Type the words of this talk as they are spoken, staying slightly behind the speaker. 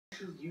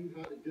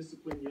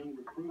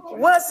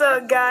What's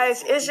up,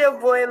 guys? It's your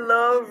boy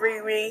Lil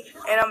Riri,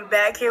 and I'm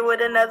back here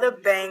with another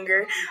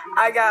banger.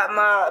 I got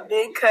my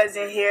big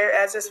cousin here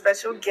as a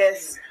special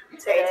guest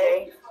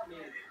today.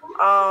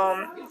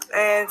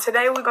 And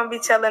today we're gonna be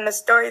telling a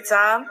story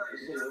time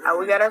how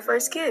we got our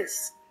first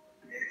kiss.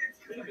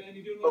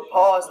 But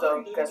pause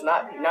though, cause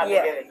not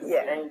together.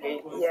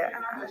 Yeah.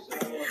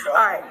 All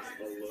right.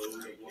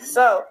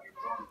 So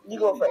you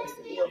go first.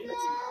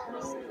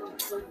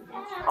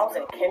 I was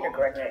in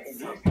kindergarten.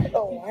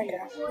 Oh my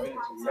god.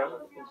 So,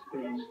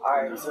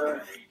 alright, so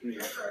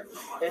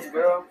this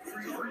girl,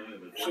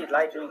 she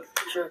liked me.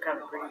 She was kind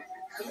of pretty,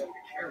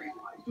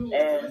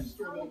 and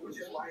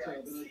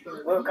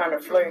we were kind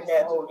of flirting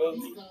that whole day.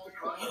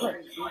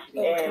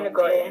 In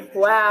kindergarten.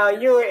 Wow,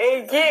 you were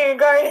in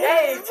kindergarten.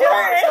 Hey, chill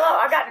out.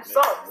 I got the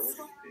sauce.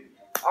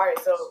 Alright,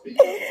 so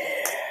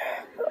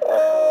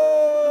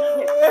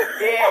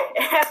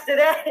after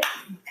that,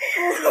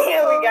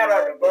 we got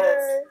on the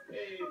bus.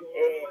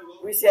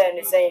 We sat in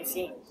the same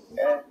seat.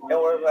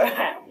 Don't worry about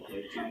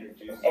it.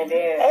 And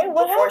then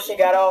before she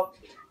got off,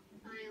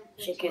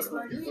 she kissed me.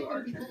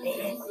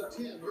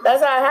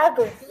 That's how it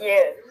happened.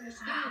 Yeah.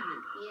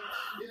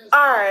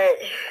 Alright,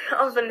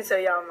 I'm finna tell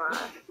y'all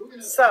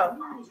mine. So,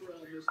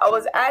 I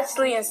was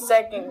actually in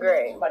second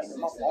grade. When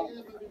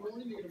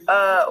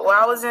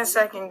I was in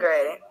second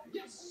grade,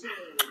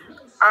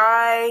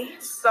 I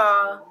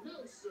saw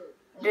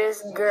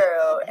this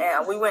girl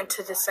and we went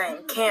to the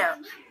same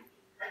camp.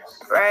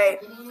 Right?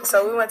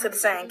 So we went to the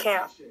same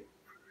camp.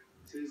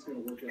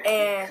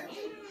 And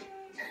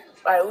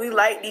like we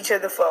liked each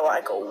other for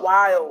like a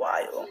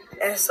while.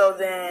 And so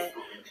then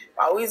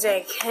while we was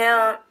in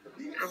camp,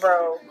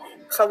 bro,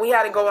 so we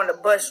had to go on a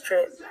bus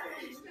trip.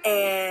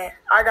 And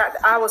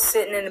I was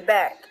sitting in the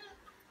back.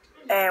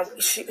 And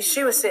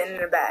she was sitting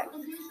in the back.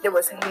 There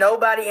was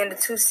nobody in the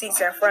two seats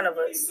in front of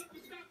us.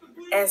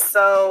 And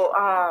so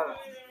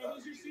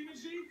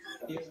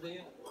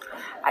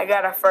I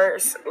got a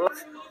first.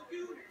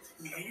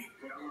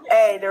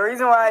 Hey, the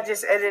reason why I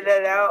just edited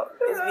that out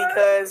is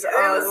because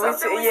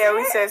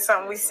we said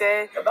something. We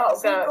said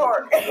about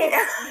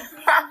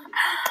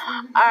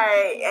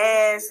Alright,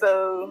 and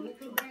so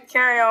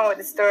carry on with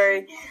the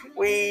story.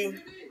 We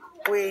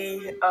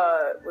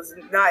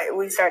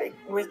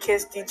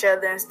kissed each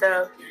other and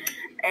stuff,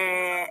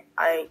 and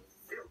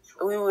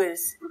we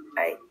was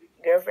like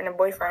girlfriend and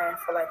boyfriend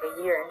for like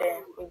a year, and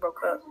then we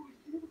broke up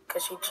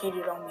because she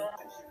cheated on me.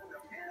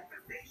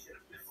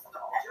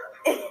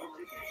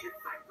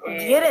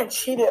 Getting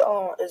cheated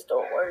on is the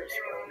worst.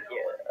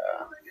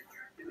 Yeah.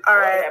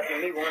 Alright. That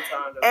happened to me one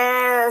time, though.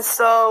 And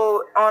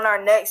so on our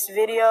next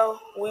video,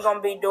 we're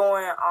gonna be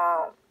doing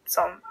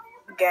some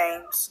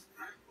games.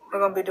 We're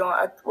gonna be doing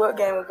what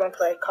game we're gonna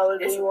play? Call of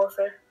Duty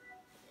Warfare.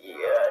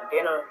 Yeah,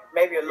 then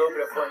maybe a little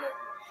bit of fun.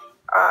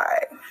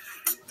 Alright.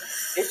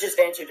 It's just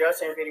the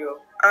introduction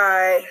video.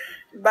 Alright.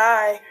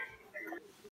 Bye.